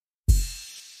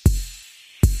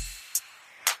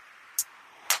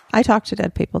I talk to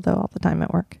dead people, though, all the time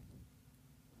at work.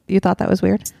 You thought that was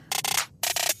weird?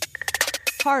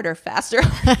 Harder, faster.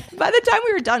 By the time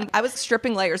we were done, I was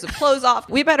stripping layers of clothes off.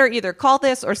 We better either call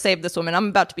this or save this woman. I'm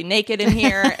about to be naked in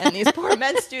here, and these poor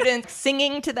med students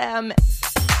singing to them.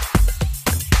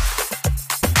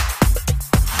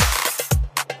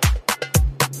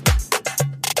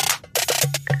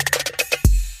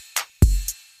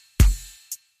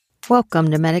 Welcome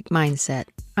to Medic Mindset.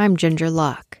 I'm Ginger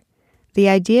Locke. The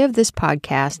idea of this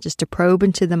podcast is to probe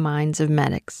into the minds of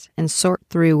medics and sort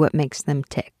through what makes them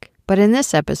tick. But in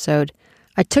this episode,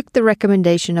 I took the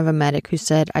recommendation of a medic who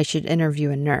said I should interview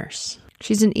a nurse.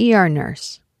 She's an ER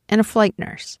nurse and a flight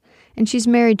nurse, and she's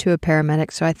married to a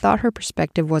paramedic, so I thought her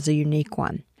perspective was a unique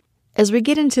one. As we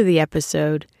get into the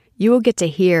episode, you will get to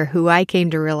hear who I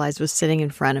came to realize was sitting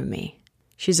in front of me.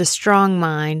 She's a strong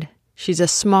mind. She's a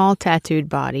small tattooed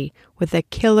body with a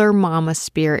killer mama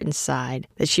spirit inside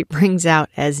that she brings out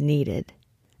as needed.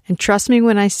 And trust me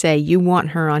when I say you want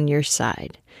her on your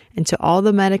side. And to all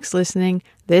the medics listening,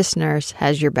 this nurse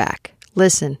has your back.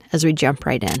 Listen as we jump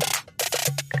right in.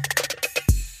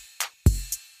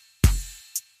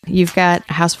 You've got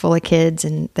a house full of kids,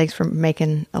 and thanks for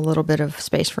making a little bit of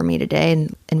space for me today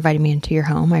and inviting me into your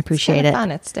home. I appreciate it. Fun.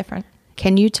 It's different.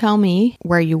 Can you tell me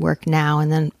where you work now?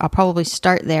 And then I'll probably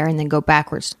start there and then go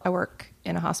backwards. I work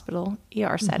in a hospital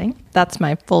ER setting. That's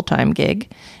my full-time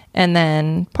gig. And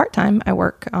then part-time, I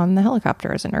work on the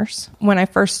helicopter as a nurse. When I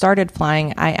first started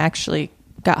flying, I actually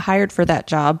got hired for that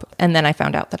job. And then I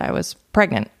found out that I was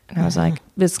pregnant. And I was like,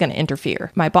 this is going to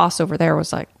interfere. My boss over there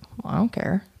was like, well, I don't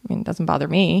care. I mean, it doesn't bother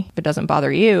me if it doesn't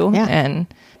bother you. Yeah.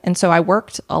 And so I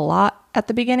worked a lot at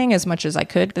the beginning as much as I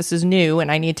could. This is new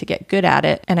and I need to get good at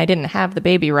it. And I didn't have the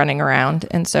baby running around.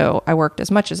 And so I worked as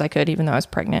much as I could, even though I was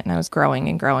pregnant and I was growing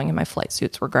and growing and my flight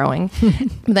suits were growing.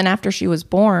 Then after she was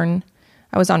born,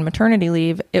 I was on maternity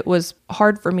leave. It was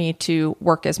hard for me to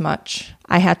work as much.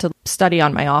 I had to study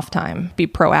on my off time, be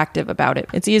proactive about it.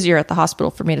 It's easier at the hospital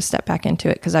for me to step back into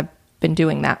it because I've been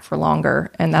doing that for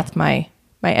longer. And that's my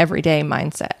everyday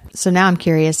mindset. So now I'm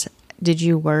curious, did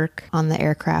you work on the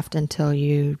aircraft until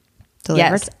you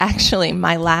delivered? Yes, actually,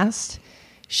 my last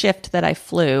shift that I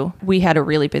flew, we had a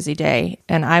really busy day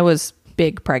and I was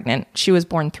big pregnant. She was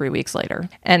born 3 weeks later.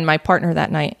 And my partner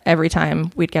that night, every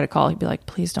time we'd get a call, he'd be like,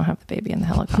 please don't have the baby in the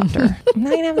helicopter. I'm not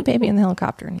going to have the baby in the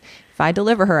helicopter. And if I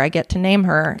deliver her, I get to name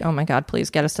her. Oh my God, please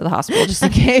get us to the hospital just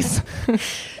in case.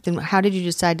 Then how did you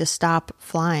decide to stop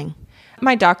flying?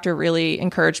 My doctor really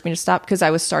encouraged me to stop because I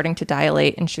was starting to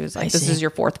dilate and she was like, this is your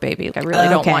fourth baby. I really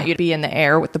don't want you to be in the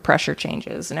air with the pressure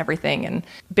changes and everything, and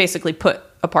basically put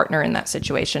a partner in that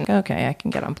situation. Okay, I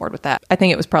can get on board with that. I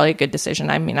think it was probably a good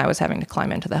decision. I mean, I was having to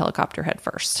climb into the helicopter head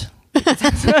first.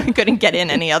 I couldn't get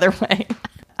in any other way.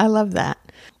 I love that.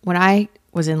 When I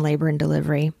was in labor and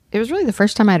delivery, it was really the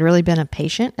first time I'd really been a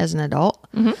patient as an adult.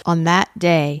 Mm-hmm. On that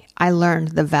day, I learned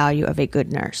the value of a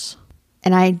good nurse.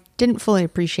 And I didn't fully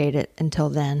appreciate it until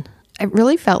then. I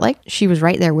really felt like she was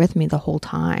right there with me the whole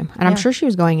time. And I'm sure she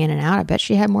was going in and out. I bet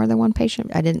she had more than one patient.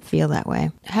 I didn't feel that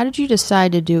way. How did you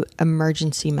decide to do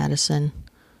emergency medicine?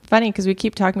 Funny, because we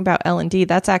keep talking about L&D.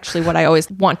 That's actually what I always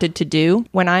wanted to do.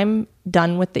 When I'm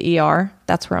done with the ER,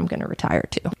 that's where I'm going to retire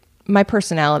to. My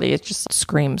personality, it just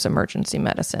screams emergency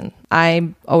medicine.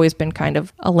 I've always been kind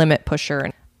of a limit pusher.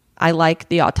 And I like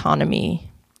the autonomy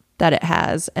that it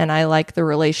has. And I like the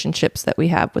relationships that we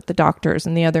have with the doctors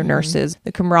and the other nurses,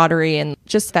 the camaraderie, and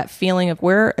just that feeling of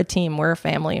we're a team, we're a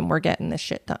family, and we're getting this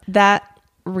shit done. That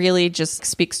really just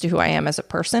speaks to who I am as a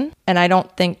person. And I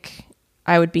don't think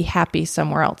I would be happy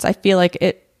somewhere else. I feel like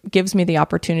it gives me the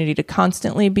opportunity to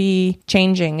constantly be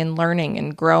changing and learning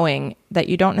and growing that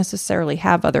you don't necessarily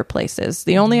have other places.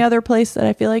 The only other place that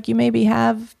I feel like you maybe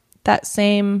have that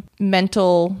same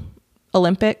mental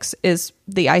Olympics is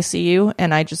the ICU,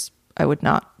 and I would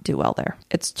not do well there.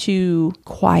 It's too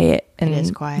quiet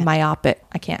and myopic.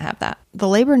 I can't have that. The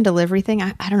labor and delivery thing,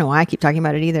 I don't know why I keep talking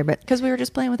about it either, but because we were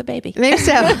just playing with a baby. Maybe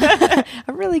so. A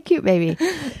really cute baby.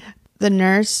 The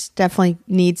nurse definitely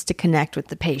needs to connect with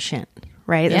the patient,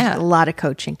 right? There's a lot of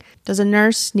coaching. Does a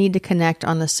nurse need to connect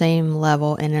on the same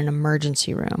level in an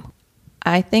emergency room?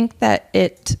 I think that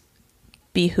it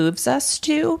behooves us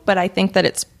to, but I think that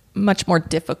it's much more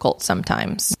difficult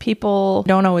sometimes. People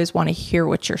don't always want to hear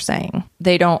what you're saying.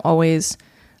 They don't always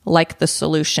like the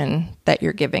solution that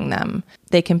you're giving them.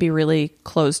 They can be really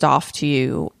closed off to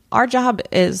you. Our job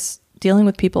is dealing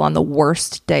with people on the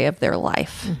worst day of their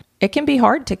life. It can be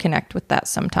hard to connect with that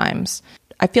sometimes.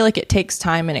 I feel like it takes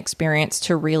time and experience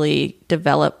to really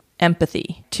develop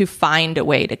empathy, to find a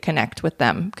way to connect with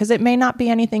them, because it may not be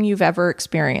anything you've ever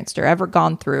experienced or ever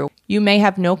gone through. You may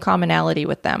have no commonality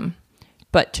with them,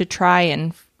 but to try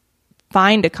and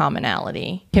find a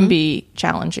commonality can be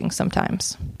challenging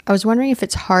sometimes. I was wondering if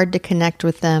it's hard to connect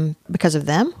with them because of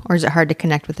them, or is it hard to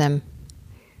connect with them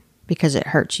because it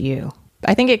hurts you?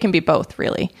 I think it can be both,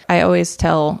 really. I always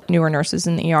tell newer nurses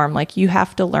in the ER, I'm like, you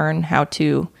have to learn how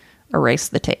to erase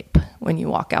the tape when you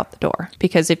walk out the door.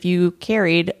 Because if you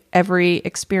carried every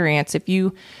experience, if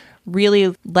you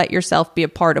really let yourself be a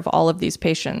part of all of these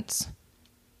patients,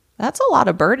 that's a lot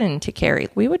of burden to carry.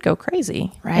 We would go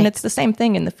crazy. Right. And it's the same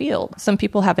thing in the field. Some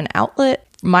people have an outlet.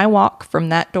 My walk from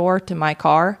that door to my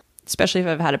car, especially if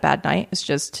I've had a bad night, is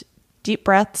just deep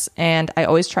breaths. And I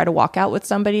always try to walk out with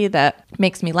somebody that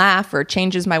makes me laugh or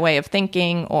changes my way of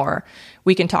thinking, or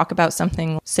we can talk about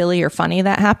something silly or funny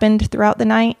that happened throughout the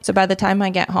night. So by the time I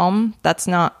get home, that's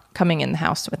not coming in the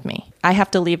house with me. I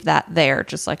have to leave that there,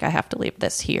 just like I have to leave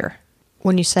this here.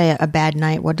 When you say a bad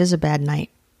night, what does a bad night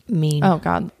mean? Oh,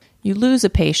 God. You lose a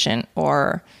patient,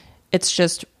 or it's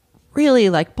just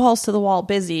really like balls to the wall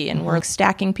busy, and we're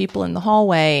stacking people in the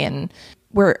hallway, and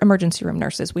we're emergency room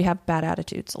nurses. We have bad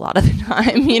attitudes a lot of the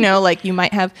time, like you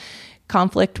might have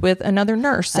conflict with another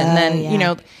nurse. And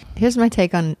then, Here's my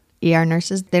take on ER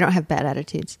nurses. They don't have bad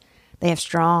attitudes. They have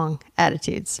strong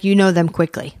attitudes. You know them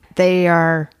quickly. They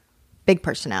are big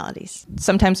personalities.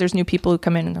 Sometimes there's new people who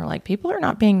come in and they're like, people are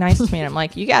not being nice to me. And I'm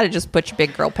like, you got to just put your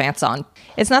big girl pants on.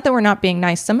 It's not that we're not being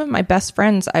nice. Some of my best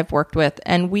friends I've worked with,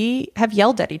 and we have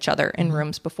yelled at each other in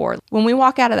rooms before. When we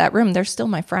walk out of that room, they're still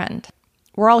my friend.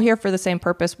 We're all here for the same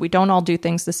purpose. We don't all do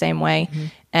things the same way,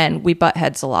 and we butt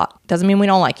heads a lot. Doesn't mean we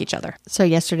don't like each other. So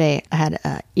yesterday I had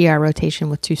an ER rotation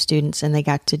with 2 students, and they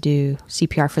got to do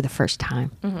CPR for the first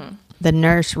time. Mm-hmm. The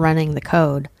nurse running the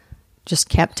code just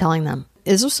kept telling them,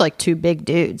 it was just like 2 big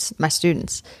dudes, my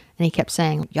students, and he kept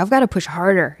saying, y'all got to push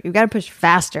harder. You've got to push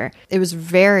faster. It was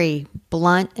very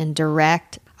blunt and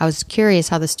direct. I was curious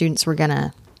how the students were going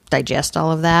to digest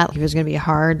all of that. If it was going to be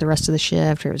hard the rest of the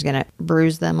shift, or it was going to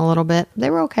bruise them a little bit.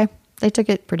 They were okay. They took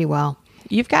it pretty well.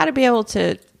 You've got to be able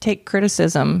to take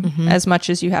criticism as much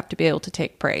as you have to be able to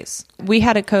take praise. We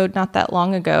had a code not that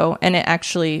long ago, and it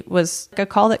actually was a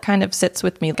call that kind of sits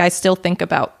with me. I still think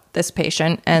about this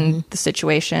patient and the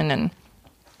situation, and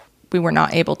we were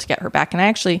not able to get her back. And I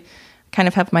actually kind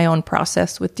of have my own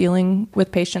process with dealing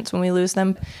with patients when we lose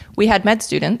them. We had med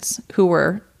students who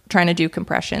were trying to do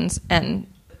compressions, and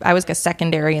I was a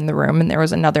secondary in the room, and there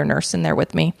was another nurse in there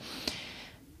with me.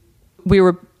 We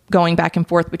were going back and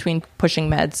forth between pushing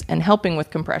meds and helping with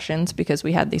compressions because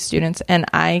we had these students. And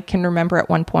I can remember at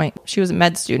one point, she was a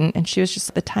med student, and she was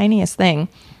just the tiniest thing.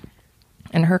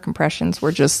 And her compressions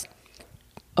were just,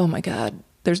 oh my God,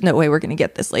 there's no way we're going to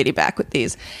get this lady back with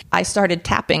these. I started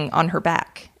tapping on her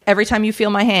back. Every time you feel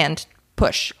my hand,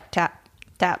 push, tap,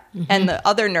 tap. And the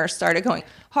other nurse started going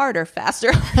harder,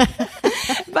 faster.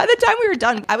 By the time we were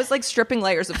done, I was like stripping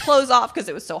layers of clothes off because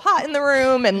it was so hot in the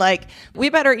room. And like, we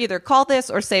better either call this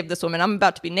or save this woman. I'm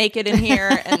about to be naked in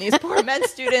here. And these poor med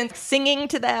students singing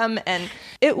to them. And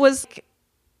it was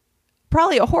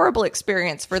probably a horrible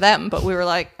experience for them, but we were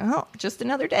like, oh, just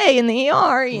another day in the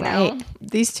ER, you know.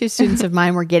 These 2 students of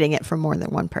mine were getting it from more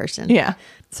than one person. Yeah.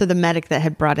 So the medic that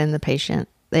had brought in the patient,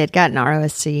 they had gotten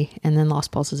ROSC and then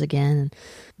lost pulses again. And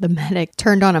the medic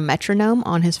turned on a metronome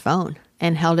on his phone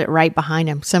and held it right behind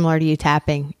him, similar to you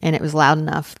tapping, and it was loud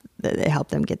enough that it helped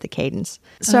them get the cadence.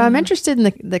 So I'm interested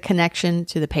in the connection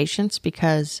to the patients,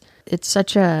 because it's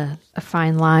such a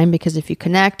fine line, because if you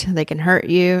connect, they can hurt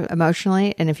you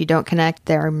emotionally, and if you don't connect,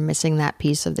 they're missing that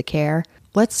piece of the care.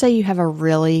 Let's say you have a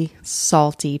really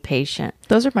salty patient.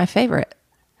 Those are my favorite.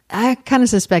 I kind of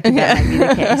suspected that might be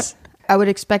the case. I would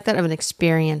expect that of an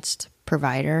experienced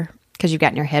provider, because you've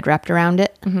gotten your head wrapped around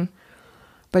it. Mm-hmm.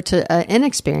 But to an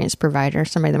inexperienced provider,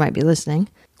 somebody that might be listening,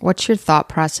 what's your thought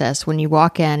process when you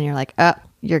walk in and you're like, oh,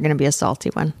 you're going to be a salty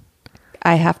one?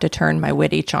 I have to turn my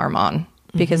witty charm on,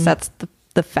 because that's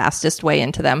the fastest way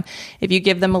into them. If you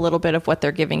give them a little bit of what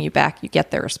they're giving you back, you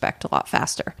get their respect a lot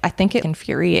faster. I think it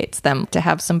infuriates them to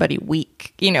have somebody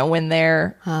weak, when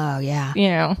they're,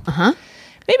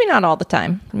 maybe not all the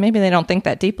time. Maybe they don't think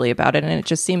that deeply about it, and it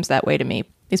just seems that way to me.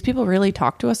 These people really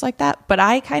talk to us like that, but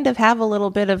I kind of have a little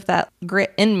bit of that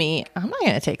grit in me. I'm not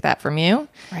going to take that from you.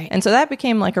 Right. And so that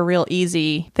became like a real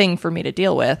easy thing for me to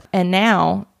deal with. And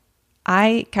now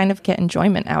I kind of get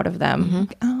enjoyment out of them.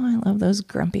 Oh, I love those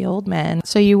grumpy old men.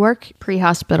 So you work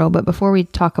pre-hospital, but before we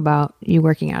talk about you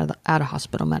working out of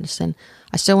hospital medicine,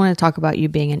 I still want to talk about you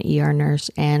being an ER nurse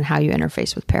and how you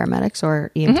interface with paramedics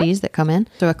or EMTs that come in.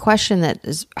 So a question that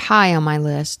is high on my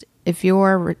list, if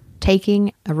you're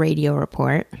taking a radio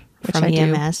report from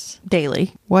EMS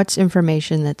daily, what's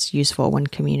information that's useful when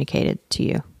communicated to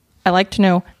you? I like to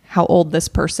know how old this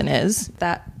person is.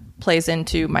 That plays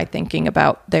into my thinking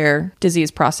about their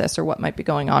disease process or what might be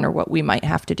going on or what we might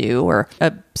have to do. Or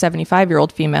a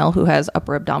 75-year-old female who has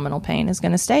upper abdominal pain is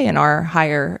going to stay in our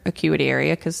higher acuity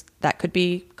area because that could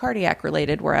be cardiac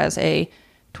related, whereas a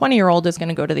 20-year-old is going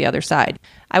to go to the other side.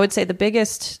 I would say the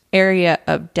biggest area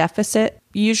of deficit,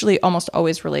 usually almost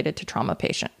always related to trauma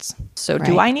patients. So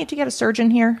do I need to get a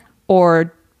surgeon here,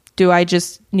 or do I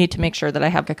just need to make sure that I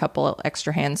have a couple of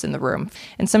extra hands in the room?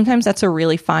 And sometimes that's a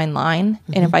really fine line.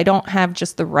 Mm-hmm. And if I don't have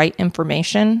just the right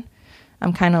information,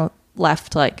 I'm kind of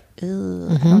left like, I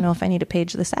don't know if I need to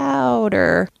page this out,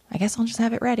 or I guess I'll just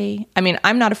have it ready. I mean,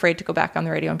 I'm not afraid to go back on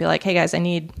the radio and be like, hey guys, I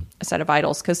need a set of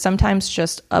vitals, because sometimes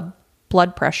just a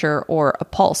blood pressure or a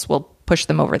pulse will push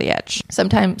them over the edge.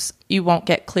 Sometimes you won't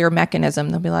get clear mechanism.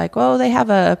 They'll be like, oh, they have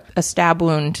a stab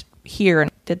wound here.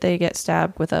 Did they get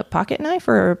stabbed with a pocket knife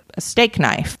or a steak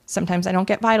knife? Sometimes I don't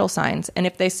get vital signs. And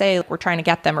if they say we're trying to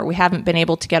get them or we haven't been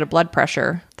able to get a blood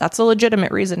pressure, that's a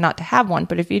legitimate reason not to have one.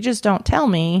 But if you just don't tell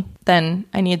me, then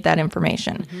I need that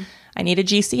information. Mm-hmm. I need a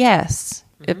GCS.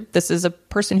 Mm-hmm. If this is a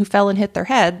person who fell and hit their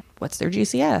head, what's their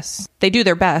GCS? They do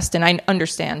their best. And I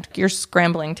understand you're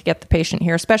scrambling to get the patient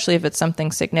here, especially if it's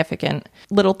something significant.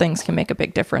 Little things can make a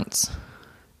big difference.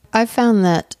 I've found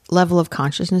that level of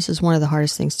consciousness is one of the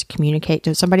hardest things to communicate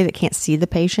to somebody that can't see the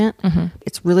patient. Mm-hmm.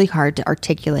 It's really hard to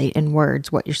articulate in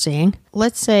words what you're seeing.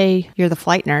 Let's say you're the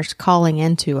flight nurse calling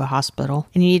into a hospital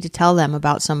and you need to tell them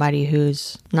about somebody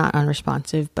who's not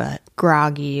unresponsive but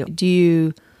groggy. Do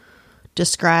you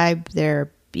describe their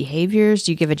behaviors?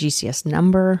 Do you give a GCS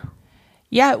number?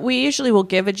 Yeah, we usually will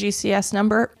give a GCS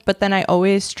number, but then I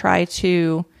always try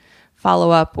to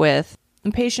follow up with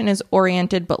the patient is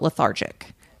oriented but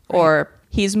lethargic. Or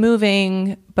he's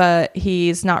moving, but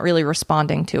he's not really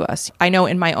responding to us. I know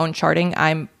in my own charting,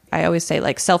 I always say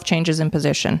like self changes in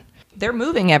position. They're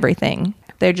moving everything.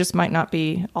 They just might not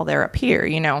be all there up here,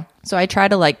 you know? So I try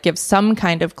to like give some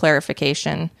kind of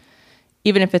clarification,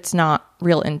 even if it's not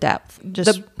real in depth.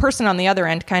 Just the person on the other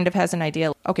end kind of has an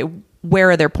idea. Okay,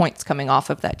 where are their points coming off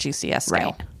of that GCS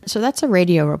scale? Right. So that's a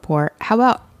radio report. How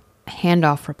about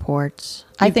handoff reports?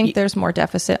 I think there's more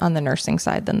deficit on the nursing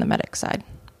side than the medic side.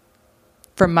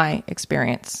 From my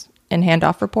experience in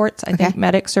handoff reports, I think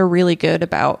medics are really good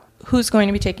about who's going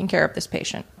to be taking care of this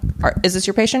patient. Is this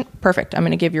your patient? Perfect. I'm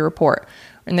going to give you a report.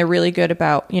 And they're really good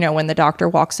about, you know, when the doctor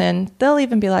walks in, they'll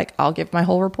even be like, I'll give my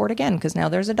whole report again because now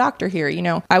there's a doctor here. You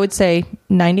know, I would say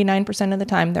 99% of the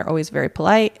time, they're always very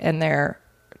polite and they're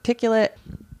articulate.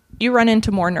 You run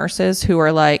into more nurses who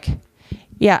are like,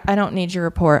 yeah, I don't need your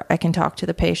report. I can talk to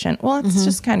the patient. Well, it's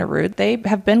just kind of rude. They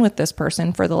have been with this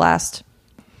person for the last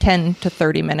 10 to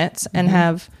 30 minutes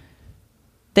and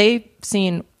they've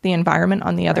seen the environment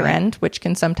on the other end, which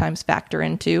can sometimes factor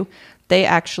into, they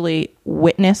actually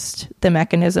witnessed the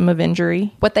mechanism of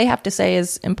injury. What they have to say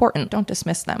is important. Don't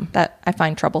dismiss them. That I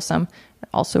find troublesome. It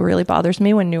also really bothers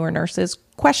me when newer nurses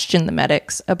question the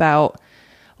medics about,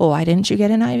 well, why didn't you get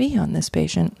an IV on this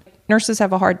patient? Nurses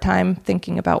have a hard time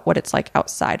thinking about what it's like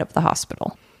outside of the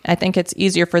hospital. I think it's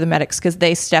easier for the medics because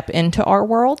they step into our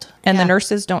world and the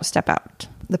nurses don't step out.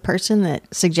 The person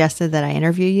that suggested that I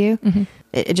interview you,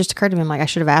 it just occurred to me, I'm like, I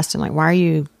should have asked him, like, why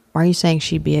are you saying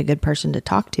she'd be a good person to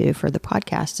talk to for the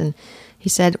podcast? And he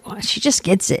said, well, she just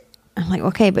gets it. I'm like,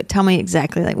 okay, but tell me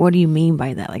exactly, like, what do you mean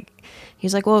by that? Like,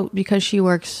 he's like, well, because she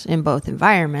works in both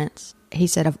environments. He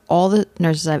said, of all the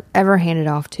nurses I've ever handed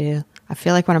off to, I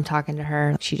feel like when I'm talking to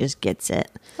her, she just gets it.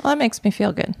 Well, that makes me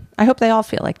feel good. I hope they all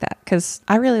feel like that because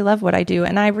I really love what I do.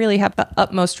 And I really have the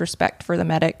utmost respect for the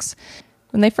medics.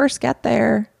 When they first get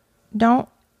there, don't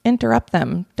interrupt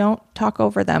them. Don't talk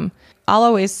over them. I'll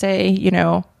always say, you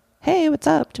know, hey, what's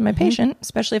up to my patient,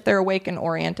 especially if they're awake and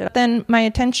oriented. Then my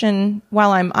attention,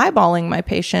 while I'm eyeballing my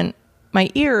patient, my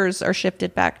ears are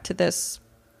shifted back to this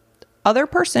other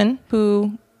person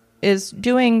who is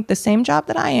doing the same job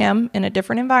that I am in a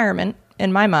different environment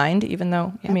in my mind, even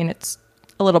though, I mean, it's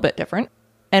a little bit different,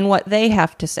 and what they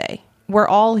have to say. We're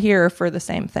all here for the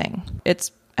same thing.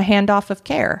 It's a handoff of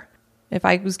care. If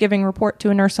I was giving a report to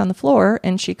a nurse on the floor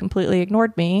and she completely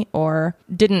ignored me or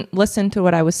didn't listen to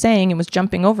what I was saying and was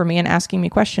jumping over me and asking me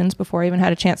questions before I even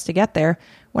had a chance to get there,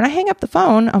 when I hang up the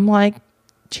phone, I'm like,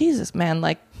 Jesus, man,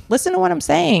 like, listen to what I'm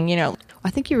saying, you know.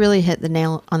 I think you really hit the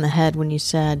nail on the head when you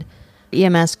said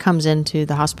EMS comes into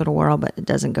the hospital world, but it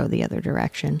doesn't go the other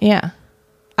direction. Yeah.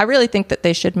 I really think that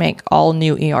they should make all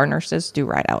new ER nurses do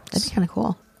ride-outs. That'd be kind of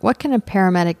cool. What can a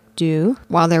paramedic do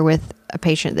while they're with a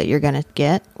patient that you're going to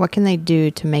get? What can they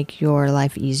do to make your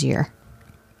life easier?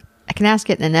 I can ask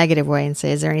it in a negative way and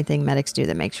say, is there anything medics do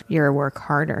that makes your work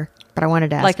harder? But I wanted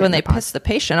to ask, like when they piss the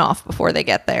patient off before they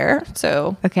get there.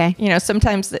 So, okay, you know,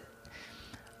 sometimes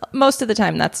Most of the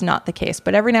time, that's not the case.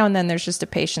 But every now and then, there's just a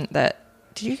patient that,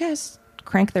 did you guys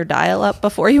crank their dial up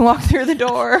before you walk through the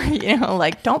door?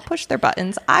 Like, don't push their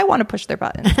buttons. I want to push their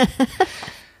buttons.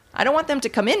 I don't want them to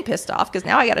come in pissed off because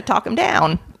now I got to talk them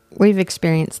down. We've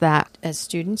experienced that as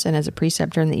students and as a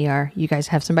preceptor in the ER. You guys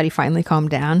have somebody finally calm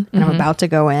down, and I'm about to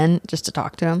go in just to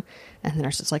talk to them. And the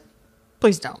nurse is like,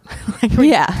 please don't.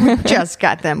 We just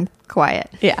got them quiet.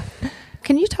 Yeah.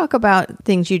 Can you talk about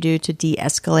things you do to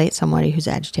de-escalate somebody who's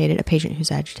agitated, a patient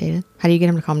who's agitated? How do you get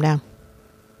them to calm down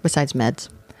besides meds?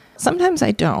 Sometimes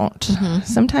I don't.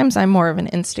 Sometimes I'm more of an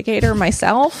instigator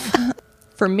myself.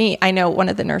 For me, I know one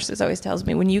of the nurses always tells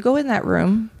me, when you go in that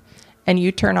room and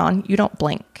you turn on, you don't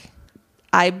blink.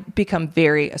 I become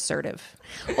very assertive.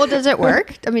 Well, does it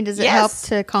work? I mean, does it help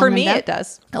to calm them down? For me, it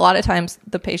does. A lot of times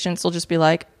the patients will just be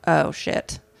like, oh,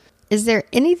 shit. Is there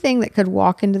anything that could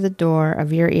walk into the door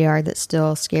of your ER that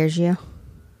still scares you?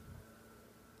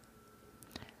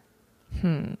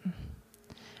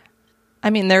 I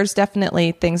mean, there's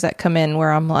definitely things that come in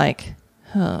where I'm like,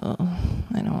 oh,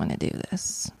 I don't want to do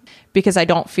this. Because I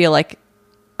don't feel like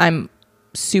I'm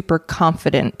super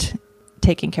confident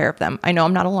taking care of them. I know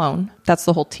I'm not alone. That's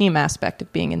the whole team aspect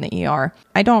of being in the ER.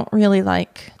 I don't really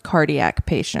like cardiac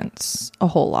patients a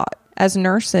whole lot. As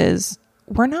nurses,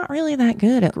 we're not really that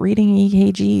good at reading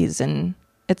EKGs, and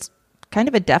it's kind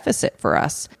of a deficit for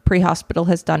us. Pre-hospital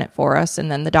has done it for us,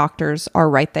 and then the doctors are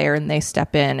right there and they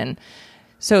step in. And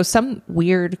so some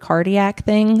weird cardiac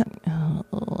thing, I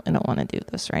don't want to do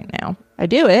this right now. I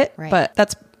do it, but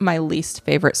that's my least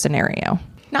favorite scenario.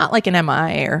 Not like an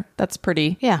MI, or that's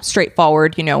pretty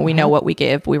straightforward. We know what we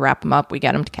give. We wrap them up. We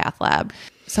get them to cath lab.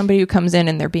 Somebody who comes in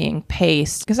and they're being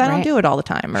paced, because I don't do it all the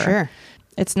time. Or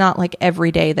it's not like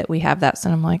every day that we have that.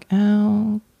 So I'm like,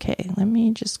 oh, okay, let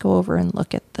me just go over and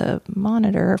look at the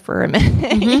monitor for a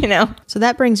minute, So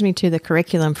that brings me to the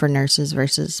curriculum for nurses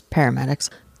versus paramedics.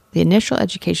 The initial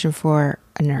education for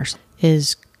a nurse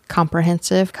is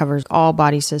comprehensive, covers all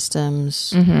body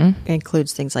systems,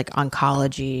 includes things like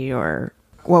oncology, or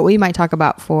what we might talk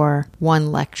about for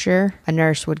one lecture, a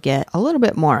nurse would get a little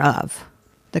bit more of.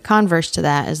 The converse to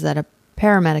that is that a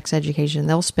paramedic's education,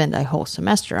 they'll spend a whole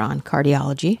semester on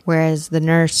cardiology, whereas the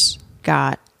nurse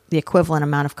got the equivalent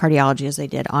amount of cardiology as they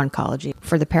did oncology.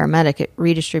 For the paramedic, it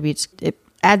redistributes, it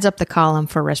adds up the column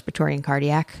for respiratory and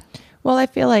cardiac. Well, I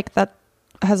feel like that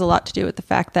has a lot to do with the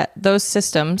fact that those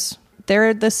systems,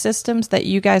 they're the systems that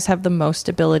you guys have the most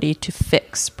ability to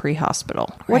fix pre-hospital.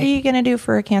 Right. What are you going to do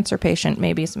for a cancer patient?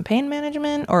 Maybe some pain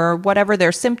management or whatever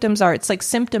their symptoms are. It's like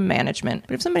symptom management.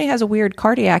 But if somebody has a weird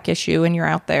cardiac issue and you're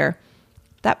out there,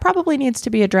 that probably needs to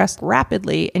be addressed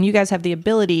rapidly, and you guys have the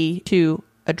ability to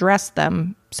address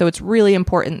them. So it's really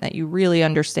important that you really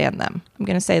understand them. I'm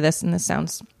going to say this, and this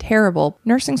sounds terrible.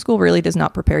 Nursing school really does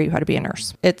not prepare you how to be a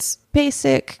nurse. It's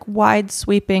basic, wide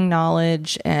sweeping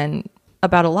knowledge and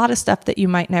about a lot of stuff that you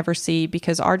might never see,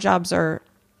 because our jobs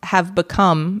have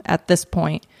become, at this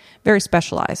point, very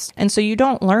specialized. And so you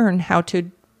don't learn how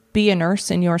to be a nurse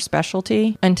in your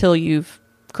specialty until you've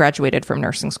graduated from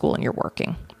nursing school and you're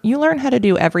working. You learn how to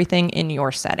do everything in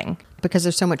your setting. Because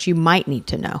there's so much you might need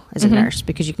to know as a nurse,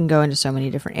 because you can go into so many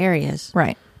different areas.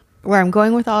 Right. Where I'm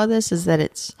going with all of this is that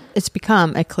it's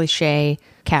become a cliche,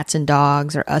 cats and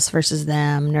dogs, or us versus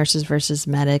them, nurses versus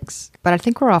medics. But I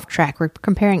think we're off track. We're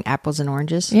comparing apples and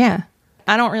oranges. Yeah.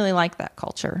 I don't really like that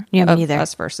culture me of neither.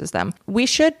 Us versus them. We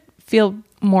should feel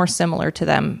more similar to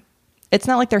them. It's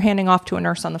not like they're handing off to a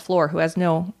nurse on the floor who has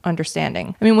no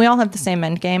understanding. I mean, we all have the same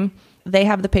end game. They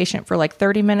have the patient for like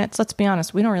 30 minutes. Let's be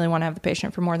honest. We don't really want to have the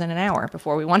patient for more than an hour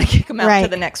before we want to kick them out to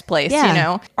the next place.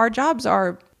 Yeah. Our jobs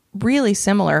are really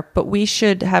similar, but we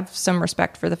should have some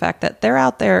respect for the fact that they're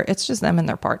out there. It's just them and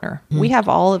their partner. We have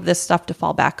all of this stuff to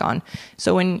fall back on.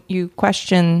 So when you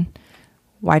question,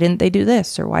 why didn't they do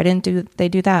this? Or why didn't they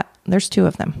do that? There's two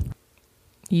of them.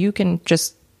 You can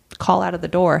just call out of the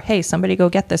door, hey, somebody go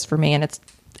get this for me, and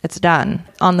it's done.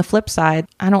 On the flip side,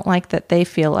 I don't like that they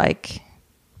feel like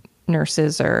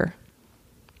nurses are,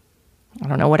 I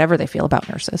don't know, whatever they feel about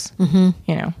nurses.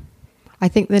 I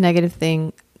think the negative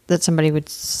thing that somebody would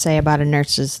say about a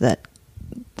nurse is that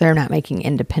they're not making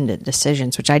independent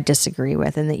decisions, which I disagree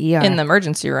with. In the ER, in the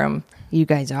emergency room, you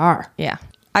guys are. Yeah.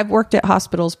 I've worked at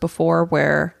hospitals before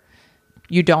where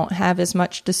you don't have as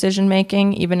much decision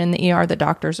making. Even in the ER, the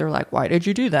doctors are like, why did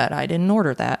you do that? I didn't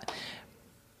order that.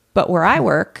 But where I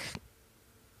work,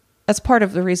 that's part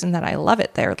of the reason that I love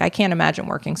it there. I can't imagine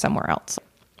working somewhere else.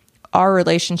 Our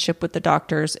relationship with the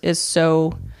doctors is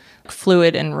so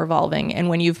fluid and revolving. And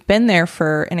when you've been there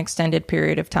for an extended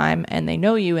period of time and they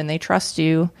know you and they trust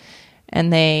you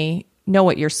and they know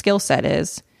what your skill set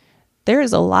is, there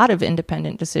is a lot of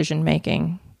independent decision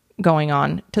making going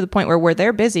on, to the point where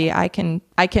they're busy, I can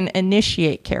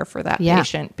initiate care for that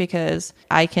patient, because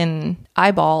I can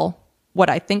eyeball what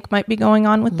I think might be going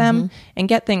on with them and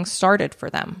get things started for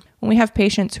them. When we have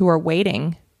patients who are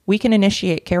waiting, we can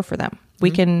initiate care for them.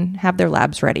 We can have their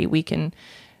labs ready. We can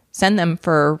send them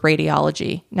for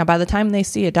radiology. Now, by the time they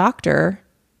see a doctor,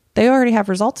 they already have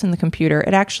results in the computer.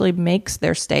 It actually makes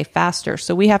their stay faster.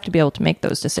 So we have to be able to make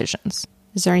those decisions.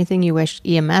 Is there anything you wish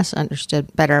EMS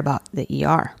understood better about the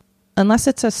ER? Unless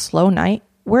it's a slow night,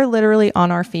 we're literally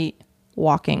on our feet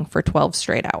walking for 12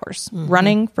 straight hours,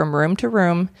 running from room to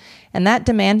room. And that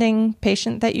demanding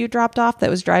patient that you dropped off that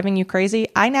was driving you crazy,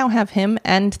 I now have him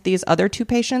and these other 2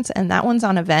 patients, and that one's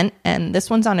on a vent and this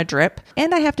one's on a drip.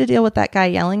 And I have to deal with that guy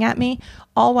yelling at me,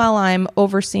 all while I'm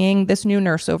overseeing this new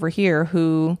nurse over here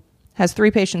who has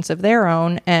 3 patients of their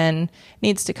own and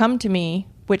needs to come to me,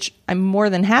 which I'm more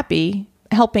than happy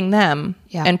helping them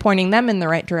and pointing them in the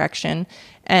right direction.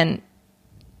 And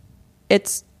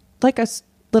it's like a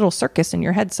little circus in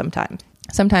your head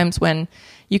sometimes when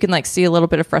you can like see a little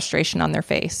bit of frustration on their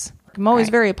face. I'm always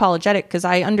very apologetic because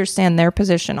I understand their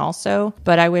position also,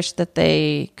 but I wish that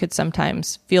they could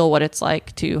sometimes feel what it's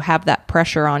like to have that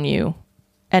pressure on you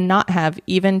and not have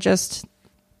even just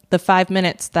the 5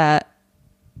 minutes that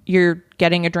you're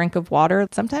getting a drink of water.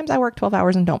 Sometimes I work 12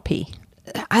 hours and don't pee.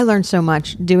 I learned so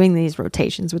much doing these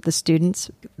rotations with the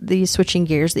students, these switching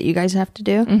gears that you guys have to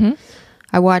do.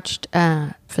 I watched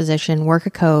a physician work a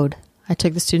code. I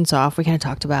took the students off. We kind of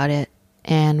talked about it,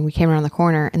 and we came around the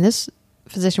corner, and this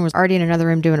physician was already in another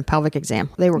room doing a pelvic exam.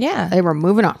 They were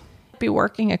moving on. Be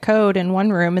working a code in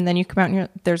one room, and then you come out and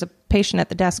there's a patient at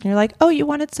the desk, and you're like, oh, you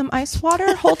wanted some ice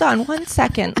water? Hold on 1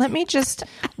 second. Let me just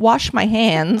wash my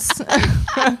hands.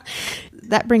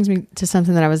 That brings me to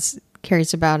something that I was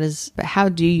curious about is how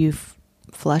do you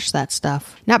flush that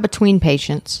stuff? Not between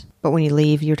patients, but when you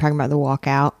leave, you were talking about the walk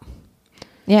out.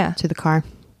 Yeah. To the car.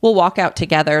 We'll walk out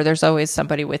together. There's always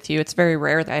somebody with you. It's very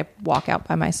rare that I walk out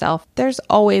by myself. There's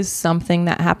always something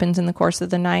that happens in the course of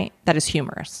the night that is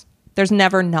humorous. There's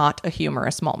never not a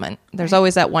humorous moment. There's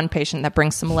always that one patient that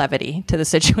brings some levity to the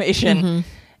situation.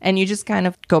 And you just kind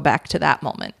of go back to that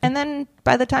moment. And then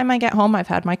by the time I get home, I've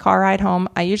had my car ride home.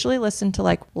 I usually listen to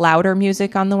like louder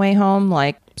music on the way home,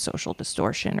 like Social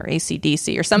Distortion or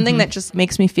AC/DC or something that just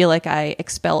makes me feel like I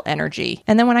expel energy.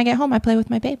 And then when I get home, I play with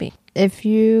my baby. If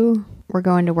you were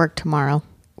going to work tomorrow,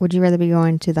 would you rather be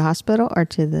going to the hospital or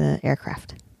to the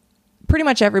aircraft? Pretty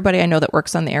much everybody I know that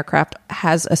works on the aircraft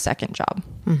has a second job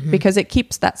because it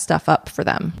keeps that stuff up for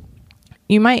them.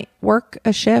 You might work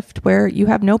a shift where you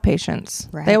have no patients.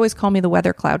 Right. They always call me the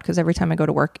weather cloud because every time I go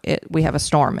to work, we have a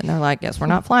storm. And they're like, yes, we're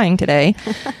not flying today.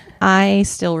 I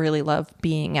still really love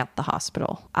being at the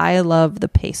hospital. I love the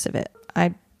pace of it.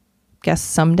 I guess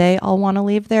someday I'll want to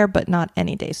leave there, but not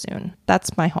any day soon.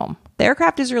 That's my home. The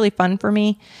aircraft is really fun for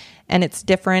me, and it's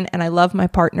different, and I love my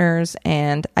partners,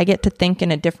 and I get to think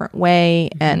in a different way.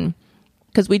 And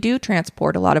because we do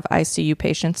transport a lot of ICU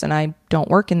patients, and I don't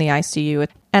work in the ICU.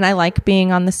 And I like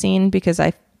being on the scene because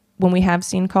when we have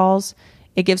scene calls,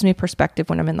 it gives me perspective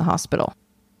when I'm in the hospital.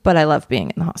 But I love being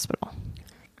in the hospital.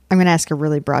 I'm going to ask a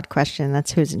really broad question.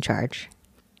 That's who's in charge.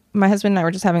 My husband and I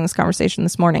were just having this conversation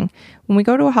this morning. When we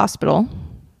go to a hospital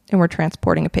and we're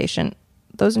transporting a patient,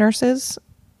 those nurses,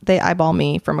 they eyeball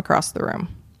me from across the room.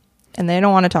 And they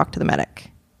don't want to talk to the medic.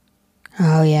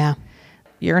 Oh, yeah.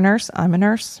 You're a nurse, I'm a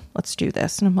nurse, let's do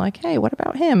this. And I'm like, hey, what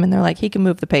about him? And they're like, he can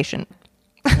move the patient.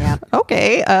 Yeah.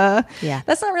 Okay. Yeah.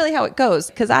 That's not really how it goes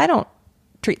because I don't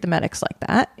treat the medics like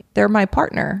that. They're my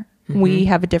partner. We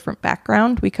have a different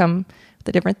background. We come with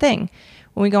a different thing.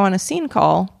 When we go on a scene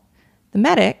call, the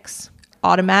medics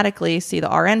automatically see the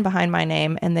RN behind my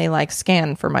name and they like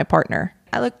scan for my partner.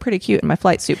 I look pretty cute in my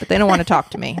flight suit, but they don't want to talk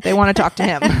to me. They want to talk to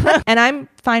him. And I'm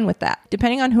fine with that.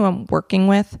 Depending on who I'm working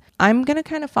with, I'm going to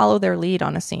kind of follow their lead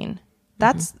on a scene.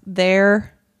 That's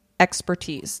their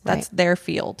expertise. That's their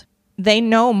field. They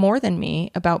know more than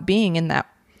me about being in that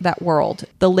world,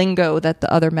 the lingo that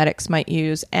the other medics might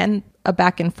use, and a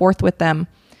back and forth with them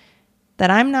that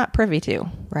I'm not privy to.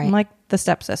 Right. I'm like the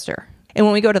stepsister. And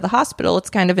when we go to the hospital, it's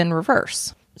kind of in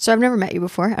reverse. So I've never met you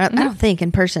before. I don't think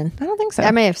in person. I don't think so.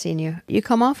 I may have seen you. You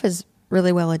come off as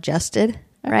really well adjusted,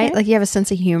 right? Like you have a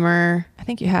sense of humor. I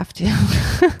think you have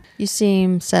to. You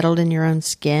seem settled in your own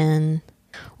skin.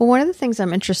 Well, one of the things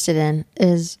I'm interested in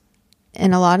is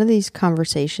in a lot of these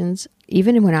conversations,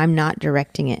 even when I'm not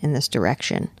directing it in this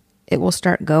direction, it will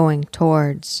start going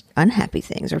towards unhappy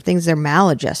things or things they're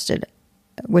maladjusted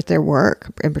with their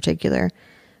work in particular.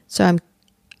 So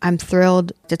I'm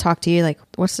thrilled to talk to you. Like,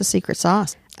 what's the secret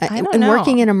sauce? I don't know. know.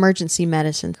 Working in emergency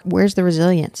medicine, where's the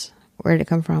resilience? Where did it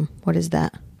come from? What is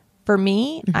that? For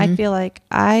me, I feel like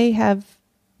I have,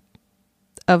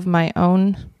 of my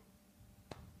own,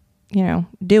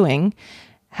 doing,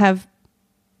 have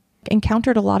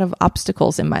encountered a lot of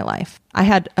obstacles in my life. I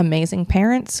had amazing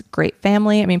parents, great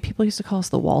family. I mean, people used to call us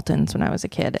the Waltons when I was a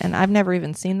kid, and I've never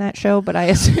even seen that show, but I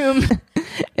assume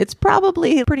it's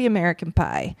probably pretty American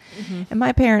Pie. And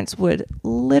my parents would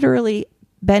literally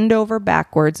bend over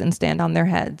backwards and stand on their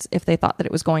heads if they thought that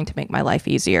it was going to make my life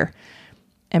easier.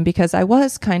 And because I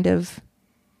was kind of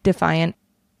defiant,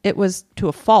 it was to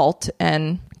a fault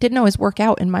and didn't always work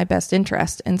out in my best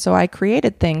interest. And so I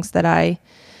created things that I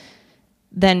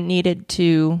then needed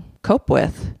to cope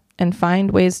with and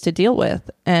find ways to deal with.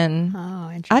 And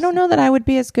I don't know that I would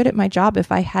be as good at my job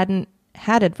if I hadn't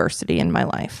had adversity in my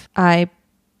life. I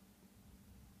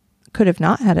could have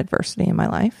not had adversity in my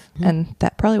life, and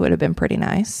that probably would have been pretty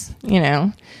nice,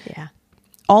 Yeah.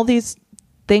 All these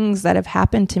things that have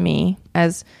happened to me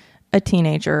as a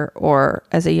teenager or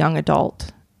as a young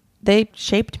adult, they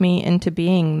shaped me into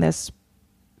being this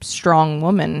strong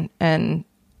woman, and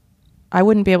I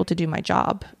wouldn't be able to do my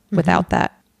job without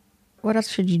that. What else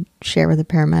should you share with a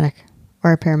paramedic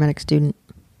or a paramedic student?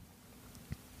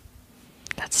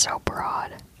 That's so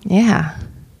broad. Yeah.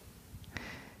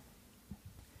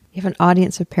 You have an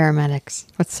audience of paramedics.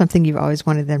 What's something you've always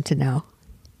wanted them to know?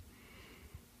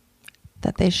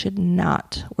 That they should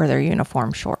not wear their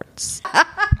uniform shorts.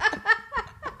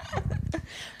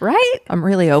 Right? I'm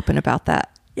really open about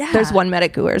that. Yeah. There's one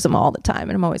medic who wears them all the time,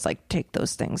 and I'm always like, take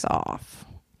those things off.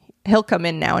 He'll come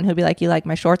in now and he'll be like, you like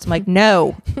my shorts? I'm like,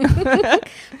 no.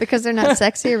 Because they're not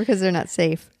sexy or because they're not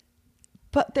safe?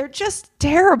 But they're just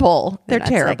terrible. They're not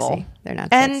terrible. Sexy. They're not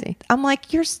and sexy. I'm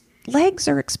like, your legs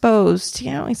are exposed.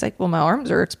 He's like, well, my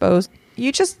arms are exposed.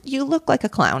 You look like a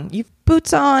clown. You've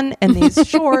boots on and these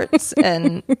shorts,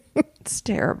 and it's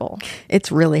terrible.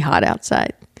 It's really hot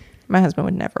outside. My husband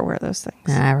would never wear those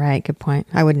things. All right. Good point.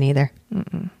 I wouldn't either.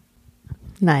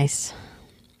 Nice.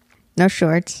 No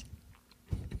shorts.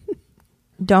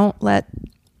 Don't let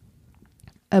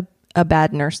a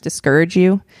bad nurse discourage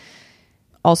you.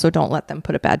 Also, don't let them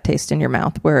put a bad taste in your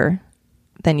mouth where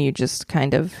then you just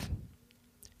kind of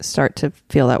start to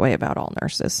feel that way about all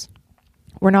nurses.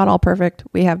 We're not all perfect.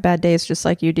 We have bad days just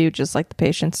like you do, just like the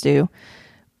patients do.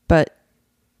 But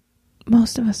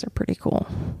most of us are pretty cool.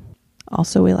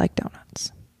 Also, we like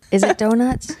donuts. Is it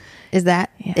donuts? Is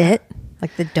that it?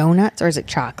 Like the donuts? Or is it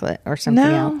chocolate or something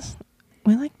else?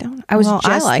 We like donuts. I was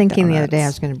just like thinking donuts. the other day I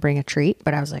was going to bring a treat,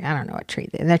 but I was like, I don't know what treat.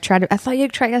 And I thought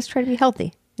you'd try to be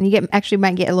healthy. And you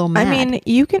might get a little mad. I mean,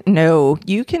 you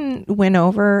can win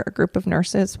over a group of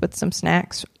nurses with some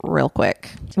snacks real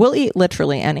quick. We'll eat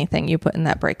literally anything you put in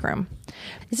that break room.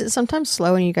 Is it sometimes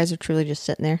slow and you guys are truly just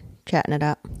sitting there chatting it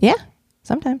up? Yeah,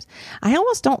 sometimes. I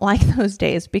almost don't like those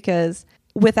days because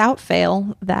without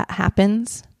fail, that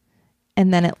happens.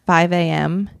 And then at 5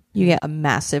 a.m., you get a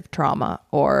massive trauma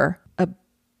or a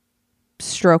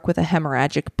stroke with a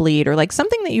hemorrhagic bleed or like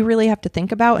something that you really have to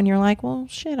think about. And you're like, well,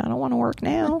 shit, I don't want to work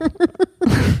now.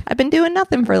 I've been doing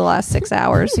nothing for the last 6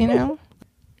 hours,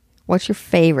 What's your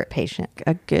favorite patient?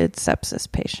 A good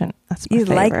sepsis patient. That's my You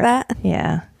favorite. like that?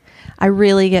 Yeah. I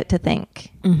really get to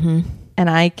think. And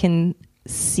I can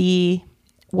see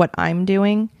what I'm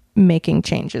doing, making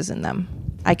changes in them.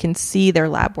 I can see their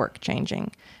lab work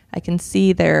changing. I can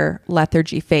see their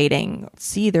lethargy fading,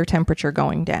 see their temperature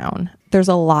going down. There's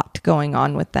a lot going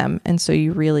on with them. And so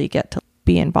you really get to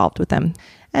be involved with them.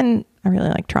 And I really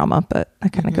like trauma, but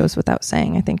that kind of goes without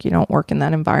saying. I think you don't work in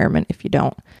that environment if you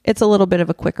don't. It's a little bit of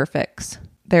a quicker fix.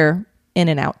 They're in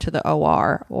and out to the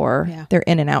OR or they're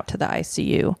in and out to the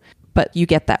ICU. But you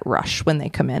get that rush when they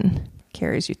come in.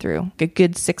 Carries you through. A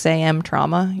good 6 a.m.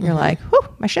 trauma. You're like,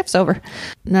 whew, my shift's over.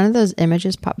 None of those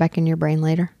images pop back in your brain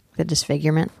later? The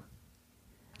disfigurement?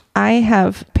 I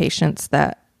have patients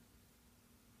that,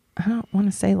 I don't want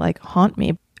to say like haunt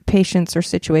me. Patients or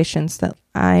situations that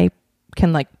I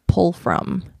can like pull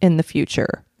from in the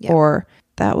future. Yeah. Or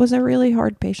that was a really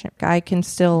hard patient. I can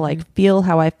still like feel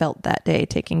how I felt that day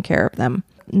taking care of them.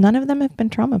 None of them have been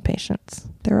trauma patients.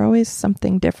 They're always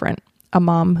something different. A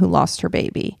mom who lost her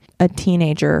baby, a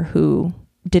teenager who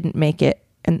didn't make it,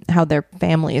 and how their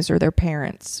families or their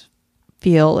parents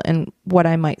feel and what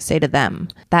I might say to them.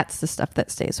 That's the stuff that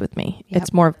stays with me. Yep.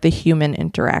 It's more of the human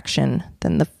interaction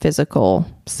than the physical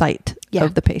sight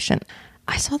of the patient.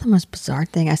 I saw the most bizarre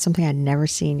thing. Something I'd never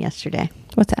seen yesterday.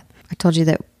 What's that? I told you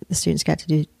that the students got to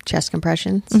do chest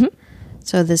compressions.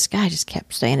 So this guy just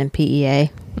kept staying in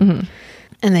PEA. And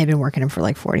they'd been working him for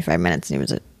like 45 minutes and he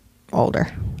was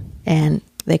older. And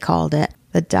they called it.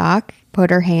 The doc put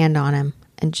her hand on him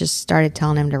and just started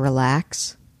telling him to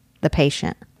relax, the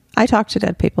patient. I talk to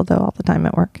dead people though all the time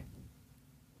at work.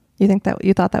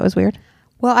 You thought that was weird?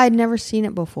 Well, I'd never seen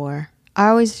it before. I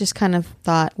always just kind of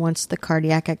thought once the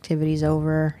cardiac activity's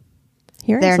over,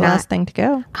 Hearing's they're the not last thing to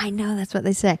go. I know, that's what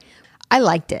they say. I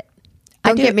liked it.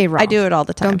 Don't get me wrong. I do it all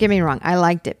the time. Don't get me wrong. I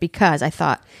liked it because I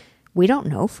thought, we don't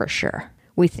know for sure.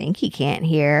 We think he can't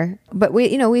hear, but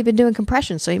we've been doing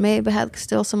compression, so he may have had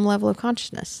still some level of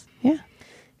consciousness. Yeah.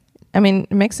 I mean,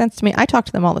 it makes sense to me. I talk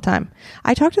to them all the time.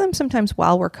 I talk to them sometimes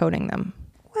while we're coding them.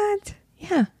 What?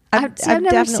 Yeah. I've never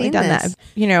definitely seen done this.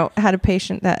 that. Had a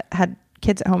patient that had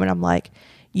kids at home, and I'm like,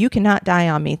 you cannot die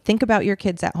on me. Think about your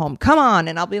kids at home. Come on.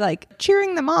 And I'll be like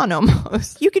cheering them on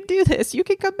almost. You can do this. You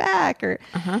can come back. Or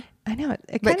I know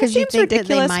it kind of seems you think ridiculous, that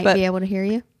they might but be able to hear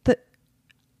you?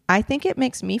 I think it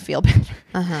makes me feel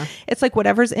better. It's like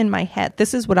whatever's in my head.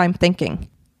 This is what I'm thinking.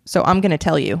 So I'm going to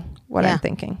tell you what I'm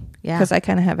thinking. Yeah. Because I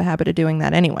kind of have a habit of doing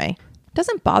that anyway. It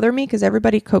doesn't bother me because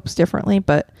everybody copes differently.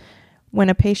 But when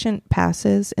a patient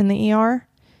passes in the ER,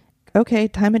 okay,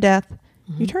 time of death,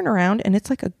 you turn around and it's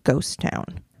like a ghost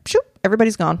town. Shoop,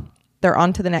 everybody's gone. They're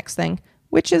on to the next thing,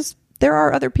 which is there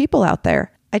are other people out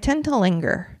there. I tend to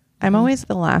linger. I'm always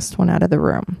the last one out of the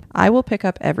room. I will pick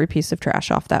up every piece of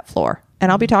trash off that floor.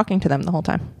 And I'll be talking to them the whole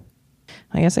time.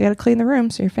 I guess I got to clean the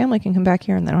room so your family can come back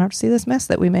here and they don't have to see this mess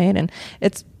that we made. And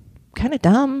it's kind of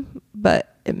dumb,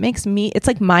 but it's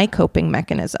like my coping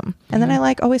mechanism. And then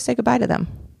I always say goodbye to them.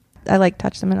 I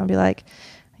touch them and I'll be like,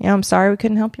 I'm sorry we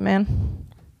couldn't help you, man.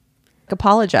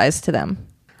 Apologize to them.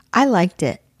 I liked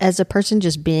it. As a person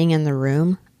just being in the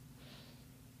room,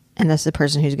 and that's the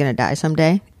person who's going to die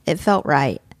someday, it felt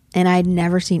right. And I'd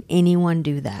never seen anyone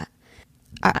do that.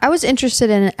 I was interested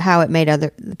in how it made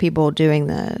the people doing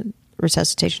the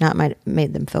resuscitation, how it might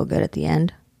made them feel good at the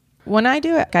end. When I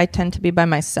do it, I tend to be by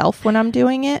myself when I'm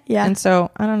doing it. Yeah. And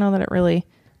so I don't know that it really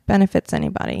benefits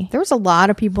anybody. There was a lot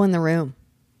of people in the room.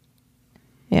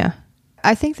 Yeah.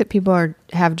 I think that people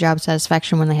have job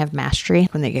satisfaction when they have mastery,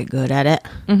 when they get good at it.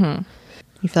 Mm-hmm.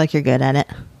 You feel like you're good at it?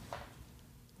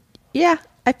 Yeah.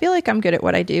 I feel like I'm good at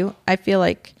what I do. I feel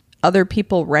like other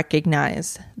people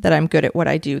recognize that I'm good at what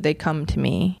I do. They come to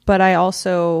me. But I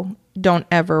also don't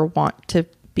ever want to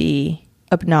be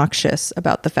obnoxious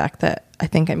about the fact that I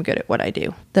think I'm good at what I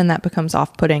do. Then that becomes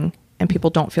off-putting and people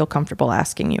don't feel comfortable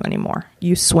asking you anymore.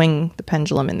 You swing the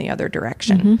pendulum in the other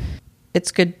direction. Mm-hmm.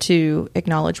 It's good to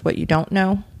acknowledge what you don't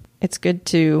know. It's good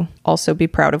to also be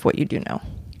proud of what you do know.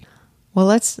 Well,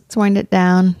 let's wind it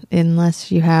down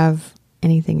unless you have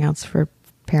anything else for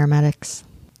paramedics.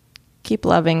 Keep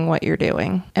loving what you're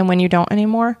doing. And when you don't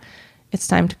anymore, it's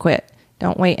time to quit.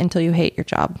 Don't wait until you hate your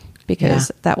job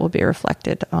because that will be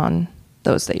reflected on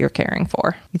those that you're caring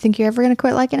for. You think you're ever going to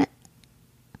quit liking it?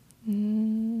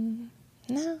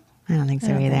 No. I don't think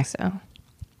so either. Think so.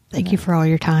 Thank you for all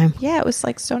your time. Yeah, it was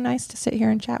so nice to sit here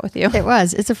and chat with you. It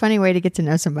was. It's a funny way to get to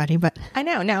know somebody, but I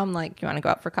know. Now I'm like, you want to go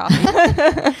out for coffee?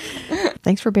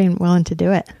 Thanks for being willing to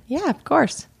do it. Yeah, of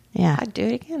course. Yeah. I'd do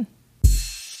it again.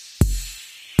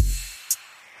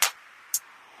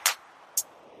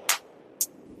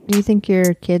 Do you think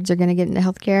your kids are going to get into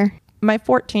healthcare? My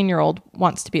 14-year-old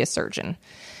wants to be a surgeon,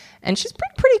 and she's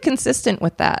pretty consistent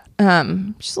with that.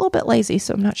 She's a little bit lazy,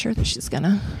 so I'm not sure that she's going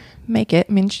to make it.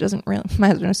 I mean, she doesn't really, my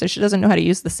husband says she doesn't know how to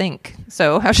use the sink,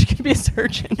 so how's she going to be a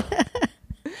surgeon?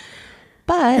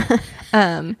 But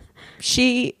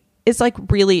she is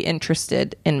really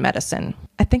interested in medicine.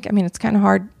 I think, it's kind of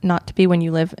hard not to be when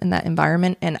you live in that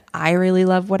environment, and I really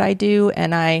love what I do,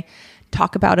 and I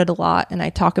talk about it a lot, and I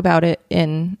talk about it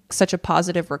in such a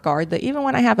positive regard that even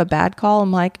when I have a bad call,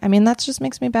 I'm like, that just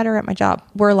makes me better at my job.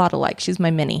 We're a lot alike. She's my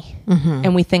mini,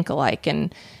 and we think alike,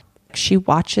 and she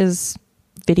watches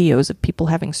videos of people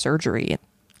having surgery.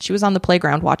 She was on the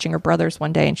playground watching her brothers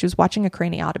one day, and she was watching a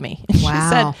craniotomy. And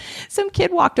wow. She said, some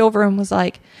kid walked over and was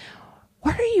like,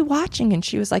 what are you watching? And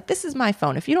she was like, this is my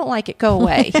phone. If you don't like it, go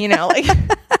away.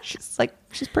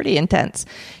 She's pretty intense.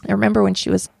 I remember when she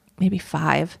was maybe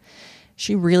 5,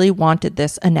 she really wanted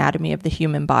this Anatomy of the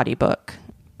Human Body book.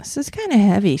 This is kind of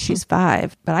heavy. She's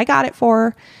 5, but I got it for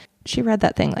her. She read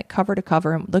that thing cover to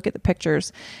cover and look at the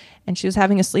pictures. And she was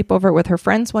having a sleepover with her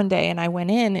friends one day, and I went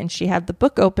in and she had the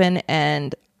book open,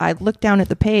 and I looked down at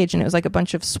the page and it was like a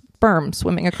bunch of sperm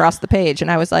swimming across the page. And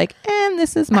I was like, and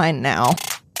this is mine now.